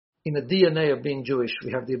in the DNA of being Jewish,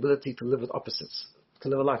 we have the ability to live with opposites, to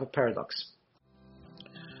live a life of paradox.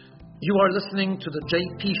 You are listening to the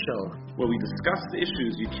JP Show, where we discuss the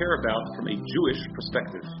issues you care about from a Jewish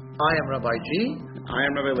perspective. I am Rabbi G. And I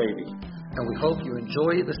am Rabbi Levi. And we hope you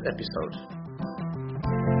enjoy this episode.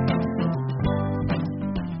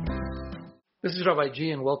 This is Rabbi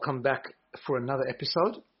G, and welcome back for another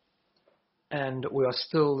episode. And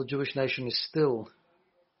the Jewish nation is still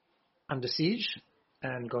under siege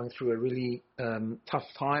and going through a really tough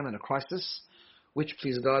time and a crisis, which,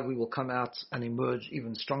 please God, we will come out and emerge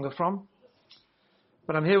even stronger from.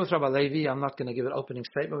 But I'm here with Rabbi Levi. I'm not going to give an opening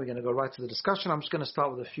statement. We're going to go right to the discussion. I'm just going to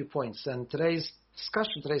start with a few points. And today's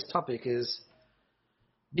topic is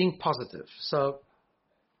being positive. So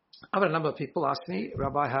I've had a number of people ask me,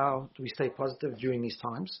 Rabbi, how do we stay positive during these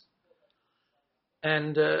times?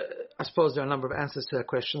 And I suppose there are a number of answers to that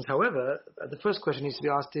questions. However, the first question needs to be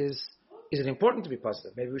asked is it important to be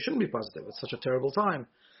positive? Maybe we shouldn't be positive. It's such a terrible time,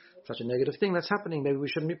 such a negative thing that's happening. Maybe we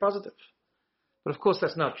shouldn't be positive. But of course,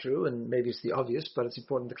 that's not true, and maybe it's the obvious, but it's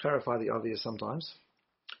important to clarify the obvious sometimes.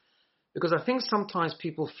 Because I think sometimes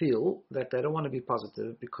people feel that they don't want to be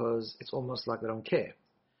positive because it's almost like they don't care.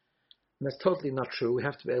 And that's totally not true. We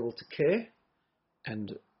have to be able to care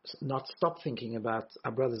and not stop thinking about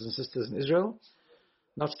our brothers and sisters in Israel,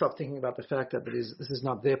 not stop thinking about the fact that this is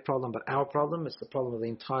not their problem but our problem. It's the problem of the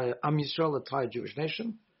entire Am Yisrael, the entire Jewish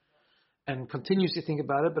nation, and continuously think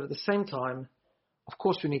about it. But at the same time, of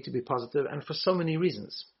course, we need to be positive, and for so many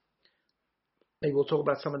reasons. Maybe we'll talk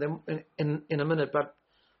about some of them in a minute, but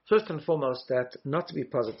first and foremost, that not to be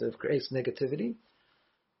positive creates negativity.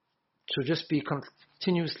 To just be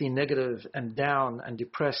continuously negative and down and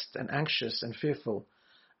depressed and anxious and fearful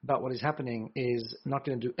about what is happening is not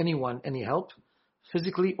going to do anyone any help,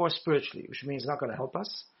 physically or spiritually, which means it's not going to help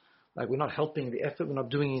us. Like, we're not helping the effort, we're not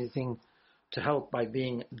doing anything to help by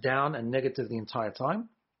being down and negative the entire time.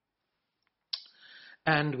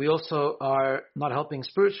 And we also are not helping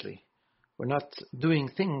spiritually. We're not doing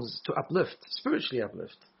things to spiritually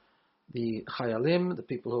uplift the Chayalim, the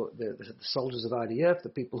people the soldiers of IDF, the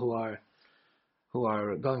people who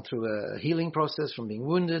are going through a healing process from being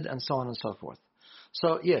wounded, and so on and so forth.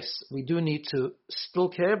 So yes, we do need to still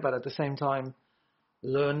care, but at the same time,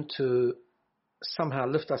 learn to somehow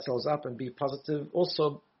lift ourselves up and be positive,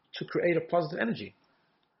 also to create a positive energy,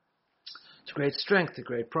 to create strength, to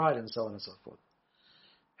create pride, and so on and so forth.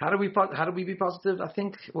 How do we be positive? I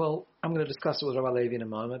think, well, I'm going to discuss it with Rabbi Levi in a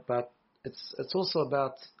moment, but it's also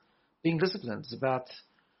about being disciplined. It's about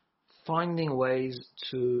finding ways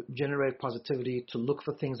to generate positivity, to look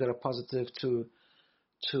for things that are positive, to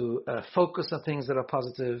focus on things that are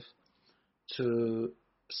positive, to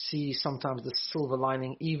see sometimes the silver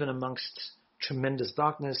lining even amongst tremendous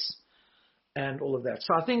darkness and all of that.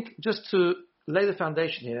 So I think just to lay the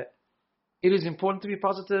foundation here, it is important to be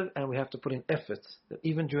positive, and we have to put in effort that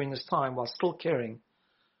even during this time, while still caring,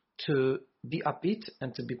 to be upbeat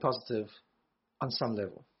and to be positive on some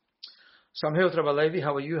level. So I'm here with Rabbi Levi.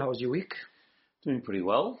 How are you? How was your week? Doing pretty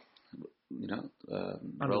well,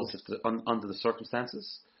 relative to under the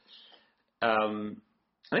circumstances.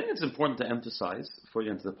 I think it's important to emphasize, before you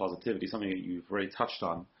get into the positivity, something that you've already touched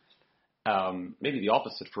on, maybe the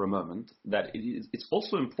opposite for a moment, that it's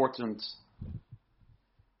also important,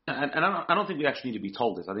 and I don't think we actually need to be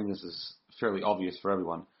told this. I think this is fairly obvious for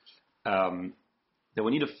everyone, that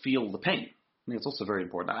we need to feel the pain. I think it's also very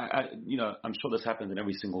important. I'm sure this happens in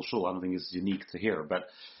every single shul. I don't think it's unique to here, but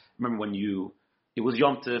remember when it was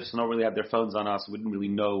Yom Tov, so no one really had their phones on us, we didn't really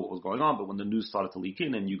know what was going on, but when the news started to leak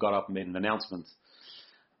in and you got up and made an announcement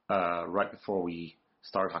right before we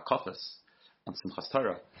started Hakafas on Simchas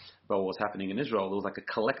Torah about what was happening in Israel, there was like a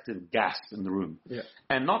collective gasp in the room. Yeah.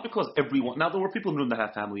 And not because everyone, now there were people in the room that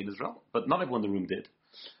had family in Israel, but not everyone in the room did.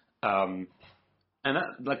 And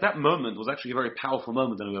that moment was actually a very powerful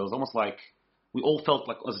moment, and it was almost like we all felt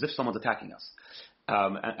like as if someone's attacking us.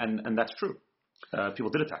 And that's true.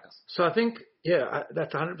 People did attack us. So I think,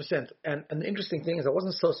 that's 100%. And the interesting thing is I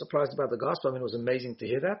wasn't so surprised about the gasp. I mean, it was amazing to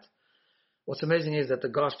hear that. What's amazing is that the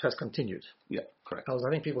gasp has continued. Yeah, correct. I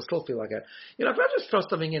think people still feel like that. If I just throw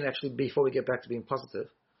something in actually before we get back to being positive,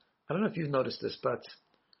 I don't know if you've noticed this, but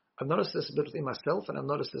I've noticed this a bit within myself, and I've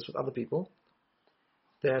noticed this with other people,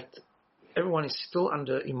 that everyone is still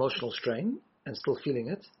under emotional strain and still feeling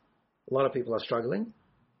it. A lot of people are struggling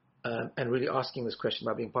and really asking this question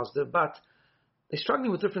about being positive, but they're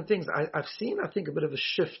struggling with different things. I've seen, I think, a bit of a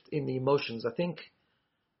shift in the emotions. I think,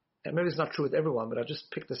 and maybe it's not true with everyone, but I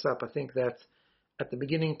just picked this up. I think that at the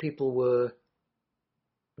beginning people were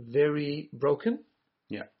very broken,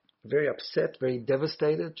 very upset, very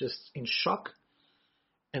devastated, just in shock.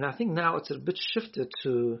 And I think now it's a bit shifted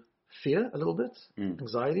to fear a little bit,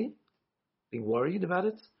 anxiety, being worried about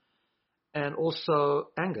it, and also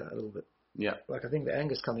anger a little bit. Yeah. Like I think the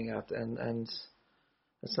anger is coming out, and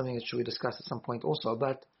that's something that should be discussed at some point also.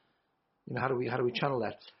 But how do we channel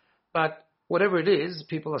that? But whatever it is,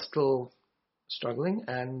 people are still struggling,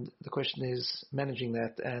 and the question is managing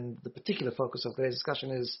that. And the particular focus of today's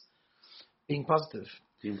discussion is being positive.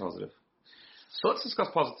 Being positive. So let's discuss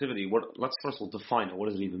positivity. Let's first of all define it. What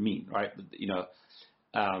does it even mean, right?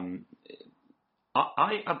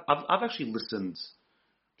 I've actually listened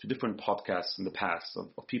to different podcasts in the past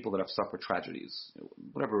of people that have suffered tragedies,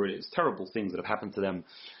 whatever it is, terrible things that have happened to them.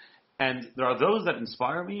 And there are those that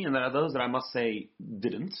inspire me, and there are those that I must say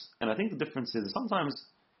didn't. And I think the difference is sometimes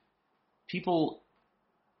people,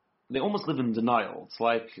 they almost live in denial. It's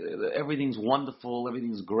like everything's wonderful,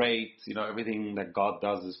 everything's great, everything that God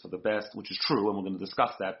does is for the best, which is true, and we're going to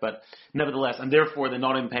discuss that. But nevertheless, and therefore they're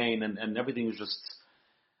not in pain, and everything is just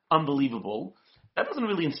unbelievable. That doesn't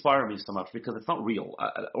really inspire me so much because it's not real.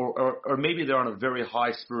 Or maybe they're on a very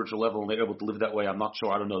high spiritual level and they're able to live that way. I'm not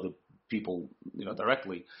sure. I don't know the people,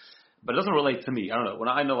 directly. But it doesn't relate to me. I don't know.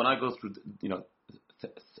 When I go through,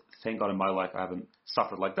 thank God in my life I haven't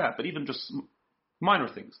suffered like that. But even just minor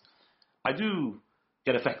things, I do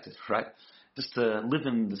get affected, right? Just to live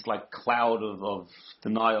in this like cloud of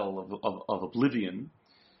denial, of oblivion,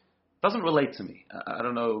 doesn't relate to me. I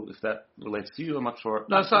don't know if that relates to you. I'm not sure.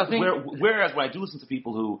 No, so I think. Whereas when I do listen to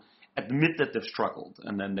people who admit that they've struggled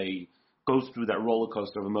and then they go through that roller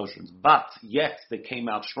coaster of emotions, but yet they came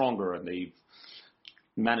out stronger and they've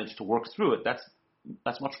managed to work through it,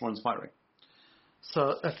 that's much more inspiring.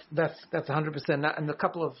 So that's 100%. And a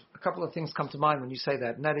couple of things come to mind when you say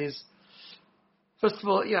that, and that is, first of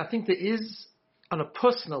all, I think there is, on a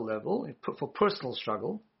personal level, for personal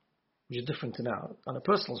struggle, which is different to now, on a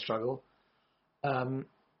personal struggle,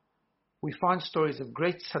 we find stories of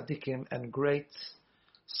great tzaddikim and great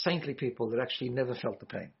saintly people that actually never felt the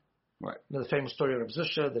pain. Right. The famous story of Rav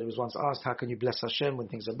Zusha, that he was once asked, how can you bless Hashem when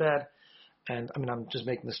things are bad? And I'm just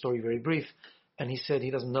making the story very brief. And he said he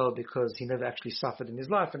doesn't know because he never actually suffered in his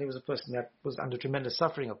life. And he was a person that was under tremendous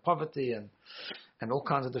suffering of poverty and all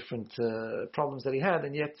kinds of different problems that he had.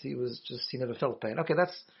 And yet he never felt pain. Okay,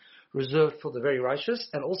 that's reserved for the very righteous.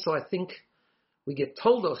 And also I think we get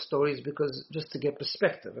told those stories because just to get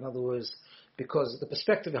perspective. In other words, because the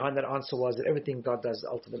perspective behind that answer was that everything God does is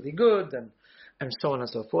ultimately good and so on and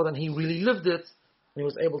so forth. And he really lived it. And he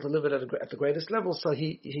was able to live it at the greatest level, so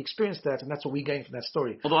he experienced that, and that's what we gained from that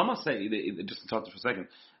story. Although I must say, just to talk to you for a second,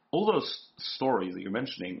 all those stories that you're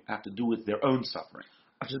mentioning have to do with their own suffering.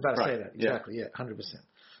 I was just about to say that. Exactly, 100%.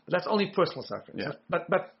 But that's only personal suffering. Yeah. But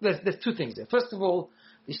there's two things there. First of all,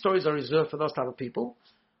 these stories are reserved for those type of people.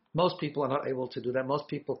 Most people are not able to do that. Most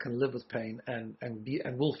people can live with pain and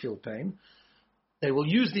will feel pain. They will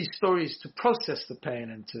use these stories to process the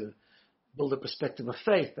pain and to build a perspective of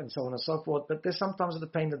faith and so on and so forth, but there's sometimes the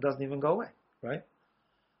pain that doesn't even go away, right?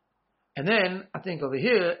 And then, I think over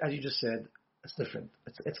here, as you just said, it's different.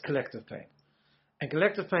 It's collective pain. And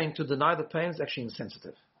collective pain, to deny the pain is actually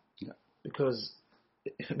insensitive. Yeah. Because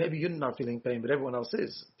maybe you're not feeling pain, but everyone else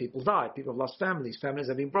is. People die. People have lost families. Families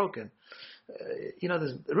have been broken.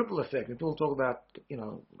 There's a ripple effect. When people talk about,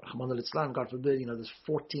 Rahman al-Islam, God forbid, there's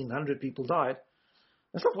 1,400 people died.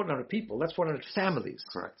 That's not 1,400 people. That's 400 families.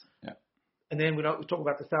 Correct. Yeah. And then we talk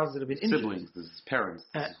about the thousands that have been injured. Siblings, there's parents,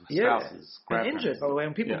 spouses, and injured, by the way.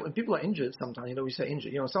 When people are injured, sometimes, we say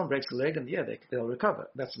injured. Someone breaks a leg and, they'll recover.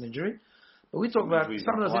 That's an injury. But we talk about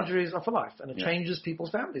some of those injuries are for life. And it changes people's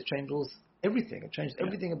families. It changes everything. It changes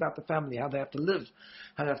everything about the family, how they have to live,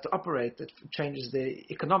 how they have to operate. It changes their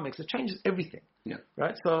economics. It changes everything. Yeah.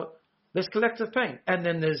 Right? So there's collective pain. And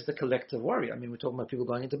then there's the collective worry. I mean, we're talking about people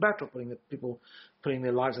going into battle, putting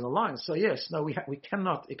their lives on the line. So yes, no, we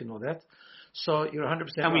cannot ignore that. So you're 100% right.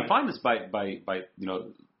 And we find this by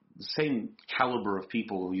the same caliber of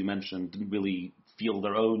people who you mentioned didn't really feel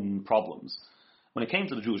their own problems. When it came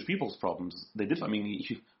to the Jewish people's problems, they did. I mean,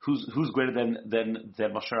 who's greater than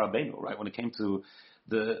Moshe Rabbeinu, right? When it came to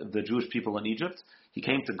the Jewish people in Egypt, he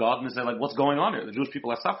came to God and said, like, what's going on here? The Jewish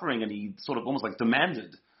people are suffering, and he sort of almost like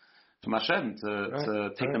demanded from Hashem to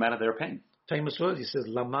take them out of their pain. Famous words. He says,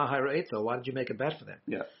 "Lama ha'ra'eta." Why did you make it bad for them?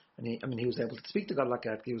 Yeah. And he was able to speak to God like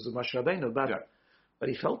that. He was a Moshe Rabbeinu, but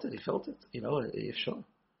he felt it. Sure.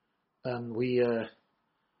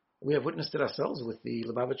 We have witnessed it ourselves with the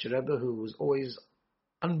Lubavitcher Rebbe, who was always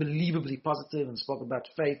unbelievably positive and spoke about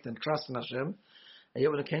faith and trust in Hashem. And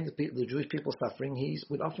yet when it came to the Jewish people suffering, he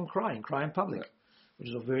would often cry in public, which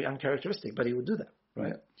is very uncharacteristic, but he would do that,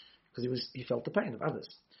 right? Because he felt the pain of others.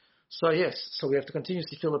 So yes, we have to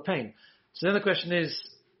continuously feel the pain. So then the question is,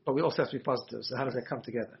 but we also have to be positive. So how does that come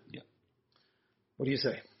together? Yeah. What do you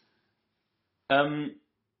say? I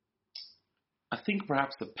think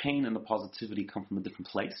perhaps the pain and the positivity come from a different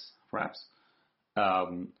place, perhaps.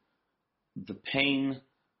 The pain,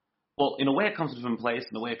 well, in a way it comes from a different place,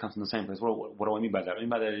 in a way it comes from the same place. What do I mean by that? I mean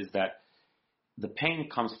by that is that the pain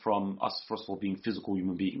comes from us, first of all, being physical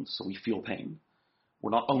human beings, so we feel pain.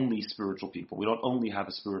 We're not only spiritual people. We don't only have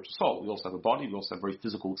a spiritual soul. We also have a body. We also have very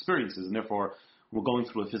physical experiences, and therefore, we're going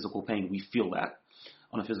through a physical pain. We feel that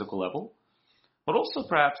on a physical level. But also,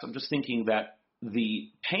 perhaps, I'm just thinking that the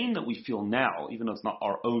pain that we feel now, even though it's not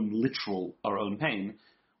our own pain,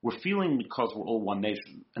 we're feeling because we're all one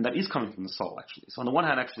nation. And that is coming from the soul, actually. So on the one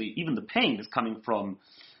hand, actually, even the pain is coming from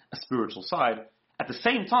a spiritual side. At the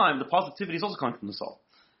same time, the positivity is also coming from the soul.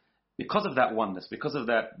 Because of that oneness, because of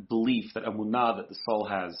that belief, that emunah that the soul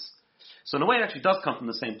has. So in a way, it actually does come from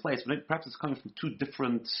the same place, but perhaps it's coming from two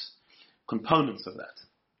different components of that.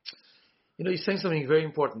 You're saying something very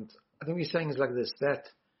important. I think what you're saying is like this, that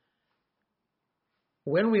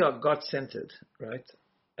when we are God-centered, right,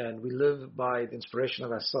 and we live by the inspiration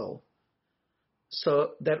of our soul,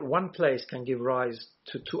 so that one place can give rise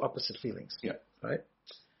to two opposite feelings. Yeah. Right?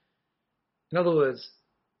 In other words,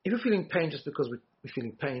 if you're feeling pain just because we're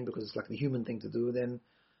feeling pain because it's like the human thing to do, then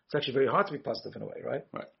it's actually very hard to be positive in a way, right?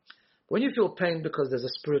 Right. But when you feel pain because there's a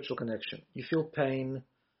spiritual connection, you feel pain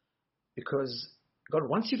because God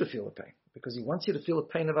wants you to feel the pain, because He wants you to feel the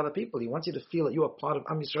pain of other people. He wants you to feel that you are part of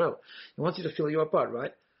Am Yisrael. He wants you to feel you are part,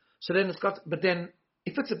 right? So then but then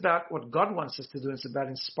if it's about what God wants us to do, and it's about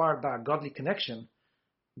inspired by a godly connection,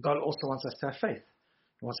 God also wants us to have faith.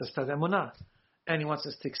 He wants us to have emunah. And He wants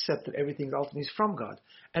us to accept that everything ultimately is from God.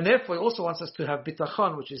 And therefore, He also wants us to have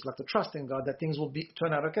bitachon, which is like the trust in God, that things will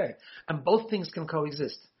turn out okay. And both things can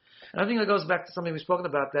coexist. And I think it goes back to something we've spoken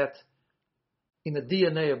about, that in the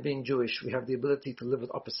DNA of being Jewish, we have the ability to live with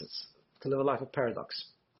opposites, to live a life of paradox.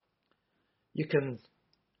 You can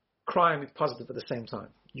cry and be positive at the same time.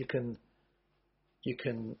 You can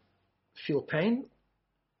feel pain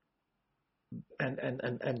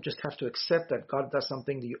and just have to accept that God does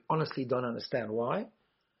something that you honestly don't understand why.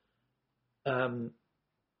 There's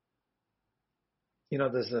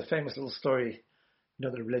a famous little story,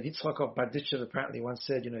 that Lev Yitzchak of Berditchev apparently once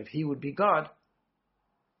said, if he would be God,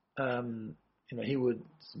 he would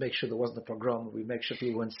make sure there wasn't a pogrom, we'd make sure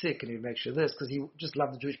people weren't sick, and he'd make sure this, because he just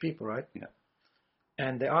loved the Jewish people, right? Yeah.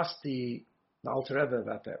 And they asked the Alter Rebbe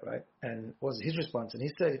about that, right? And what was his response? And he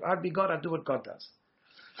said, if I'd be God, I'd do what God does.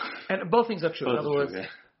 And both things are true. Both in other words, true, yeah.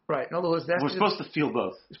 Right. In other words, we're supposed to feel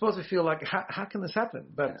both. You're supposed to feel like, how can this happen?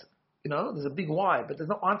 But, there's a big why, but there's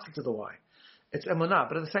no answer to the why. It's emunah.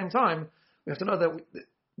 But at the same time, we have to know that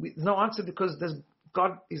there's no answer, because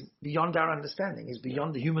God is beyond our understanding. He's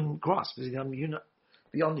beyond the human grasp. He's beyond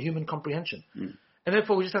the human comprehension. Mm. And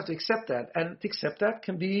therefore, we just have to accept that. And to accept that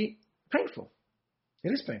can be painful.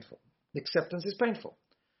 It is painful. The acceptance is painful.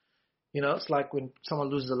 It's like when someone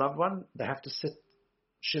loses a loved one, they have to sit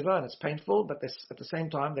Shiva, and it's painful, but at the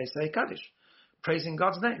same time they say Kaddish, praising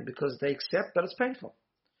God's name, because they accept that it's painful.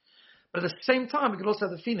 But at the same time, we can also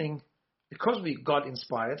have the feeling, because we God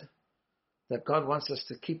inspired, that God wants us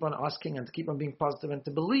to keep on asking and to keep on being positive and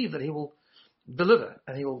to believe that He will deliver,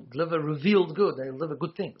 and He will deliver revealed good, and He will deliver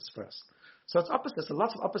good things for us. So it's opposites,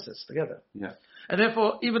 lots of opposites together. Yeah. And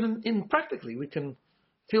therefore, even in practically, we can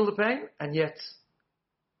feel the pain and yet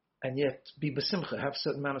be besimcha, have a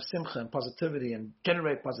certain amount of simcha and positivity and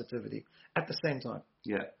generate positivity at the same time.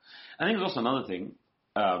 Yeah. I think there's also another thing,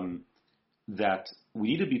 that we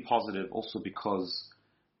need to be positive also because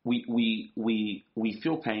we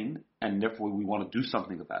feel pain, and therefore we want to do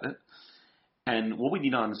something about it. And what we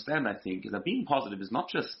need to understand, I think, is that being positive is not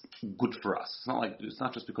just good for us. It's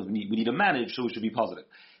not just because we need to manage, so we should be positive.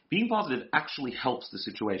 Being positive actually helps the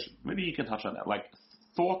situation. Maybe you can touch on that. Like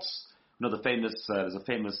thoughts, there's a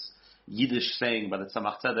famous Yiddish saying by the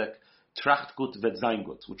Tzemach Tzedek, tracht gut wird sein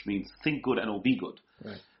gut, which means think good and it will be good.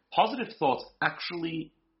 Right. Positive thoughts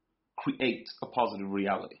actually create a positive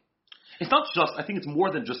reality. It's not just, I think it's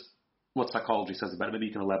more than just what psychology says about it. Maybe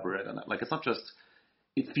you can elaborate on that. It's not just,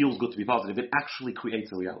 it feels good to be positive. It actually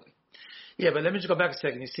creates a reality. Yeah, but let me just go back a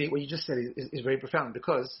second. You see, what you just said is very profound,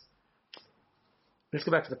 because let's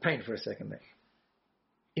go back to the pain for a second there.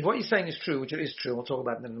 If what you're saying is true, which it is true, we'll talk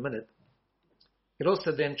about it in a minute, it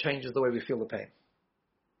also then changes the way we feel the pain.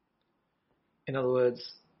 In other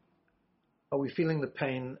words, are we feeling the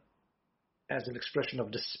pain as an expression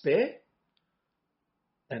of despair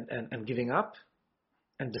and giving up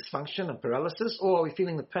and dysfunction and paralysis, or are we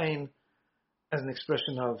feeling the pain as an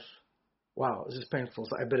expression of, wow, this is painful,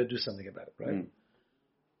 so I better do something about it, right?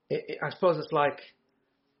 I suppose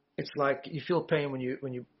it's like you feel pain when you,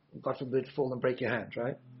 God forbid, fall and break your hand,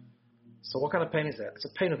 right? So what kind of pain is that? It's a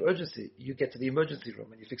pain of urgency. You get to the emergency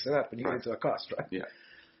room and you fix it up and you get into a cast, right? Yeah.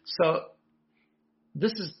 So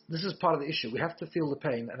this is part of the issue. We have to feel the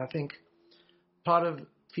pain, and I think part of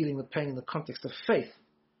feeling the pain in the context of faith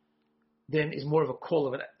then is more of a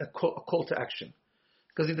call to action.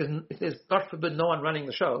 Because if there's, God forbid, no one running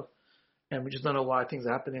the show, and we just don't know why things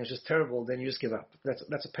are happening, it's just terrible, then you just give up.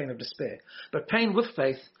 That's a pain of despair. But pain with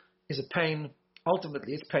faith is a pain,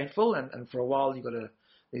 ultimately, it's painful, and for a while there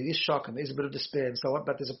is shock and there's a bit of despair and so on,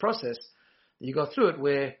 but there's a process that you go through it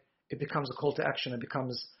where it becomes a call to action, it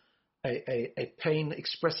becomes a pain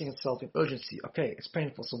expressing itself in urgency. Okay, it's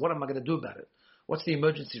painful, so what am I going to do about it? What's the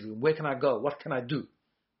emergency room? Where can I go? What can I do?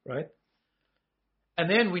 Right? And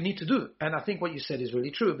then we need to do. And I think what you said is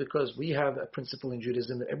really true, because we have a principle in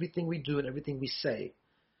Judaism that everything we do and everything we say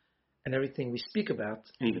and everything we speak about,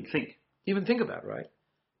 and even think about, right,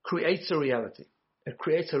 creates a reality. It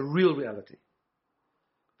creates a real reality.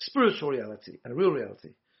 Spiritual reality and a real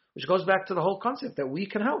reality, which goes back to the whole concept that we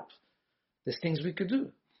can help. There's things we could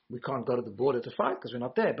do. We can't go to the border to fight because we're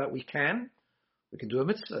not there, but we can do a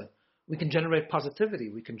mitzvah. We can generate positivity.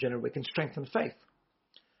 We can strengthen faith.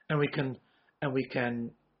 And we can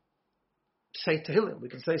say Tehillim. We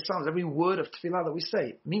can say Psalms. Every word of Tefillah that we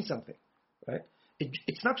say means something, right?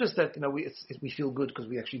 It's not just that, we feel good because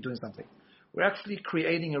we're actually doing something. We're actually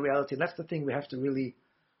creating a reality. And that's the thing we have to really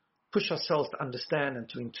push ourselves to understand and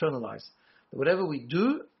to internalize. That whatever we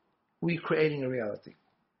do, we're creating a reality.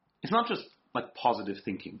 It's not just like positive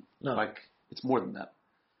thinking. No. Like, it's more than that.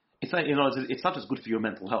 It's like, it's not just good for your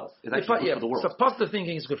mental health. It's actually good for the world. So positive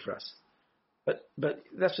thinking is good for us. But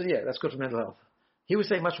that's good for mental health. He was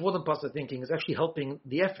saying much more than positive thinking. It's actually helping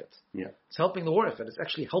the effort. Yeah. It's helping the war effort. It's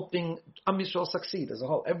actually helping Am Yisrael succeed as a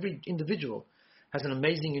whole. Every individual has an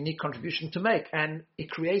amazing, unique contribution to make, and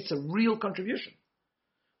it creates a real contribution.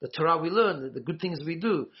 The Torah we learn, the good things we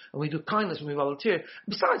do, and we do kindness when we volunteer.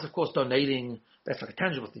 Besides, of course, donating, that's like a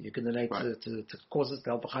tangible thing. You can donate to causes to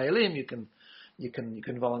help Chayalim. You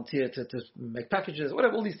can volunteer to make packages,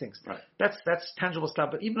 whatever, all these things. Right. That's tangible stuff.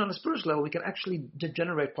 But even on a spiritual level, we can actually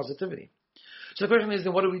generate positivity. So the question is,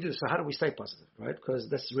 then what do we do? So how do we stay positive, right? Because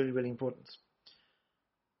that's really, really important.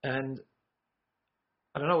 And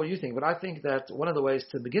I don't know what you think, but I think that one of the ways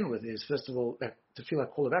to begin with is, first of all, to feel like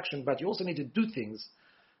call of action, but you also need to do things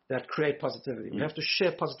that create positivity. We have to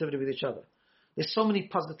share positivity with each other. There's so many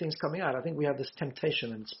positive things coming out. I think we have this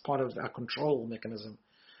temptation, and it's part of our control mechanism,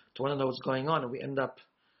 to want to know what's going on, and we end up,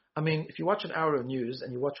 if you watch an hour of news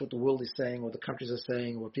and you watch what the world is saying, what the countries are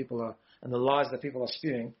saying, what people are, and the lies that people are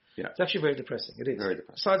spewing, it's actually very depressing. It is. Very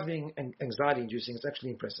depressing. Besides being anxiety-inducing, it's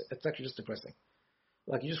actually impressive. It's actually just depressing.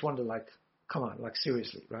 Like, you just wonder, come on,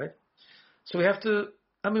 seriously, right? So we have to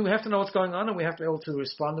know what's going on, and we have to be able to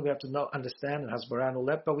respond, and we have to understand, and hasbara and all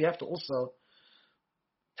that, but we have to also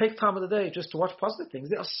take time of the day just to watch positive things.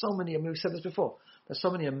 There are so many, we've said this before, there's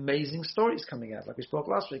so many amazing stories coming out, like we spoke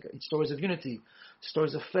last week, stories of unity,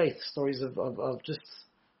 stories of faith, stories of just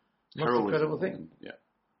most incredible thing. Yeah.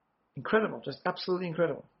 Incredible, just absolutely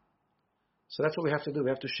incredible. So that's what we have to do. We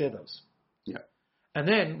have to share those. Yeah. And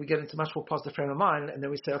then we get into much more positive frame of mind, and then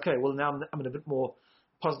we say, okay, well, now I'm in a bit more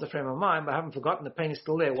positive frame of mind, but I haven't forgotten the pain is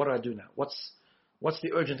still there. What do I do now? What's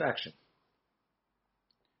the urgent action?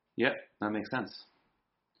 Yeah, that makes sense.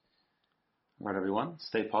 All right, everyone,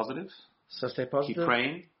 stay positive. So stay positive.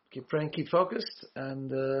 Keep praying, keep focused, and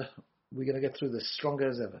we're going to get through this stronger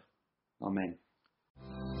as ever. Amen.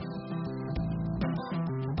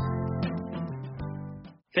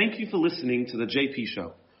 Thank you for listening to the JP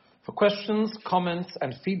Show. For questions, comments,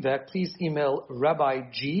 and feedback, please email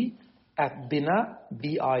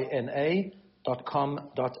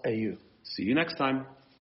rabbig@bina.com.au. See you next time.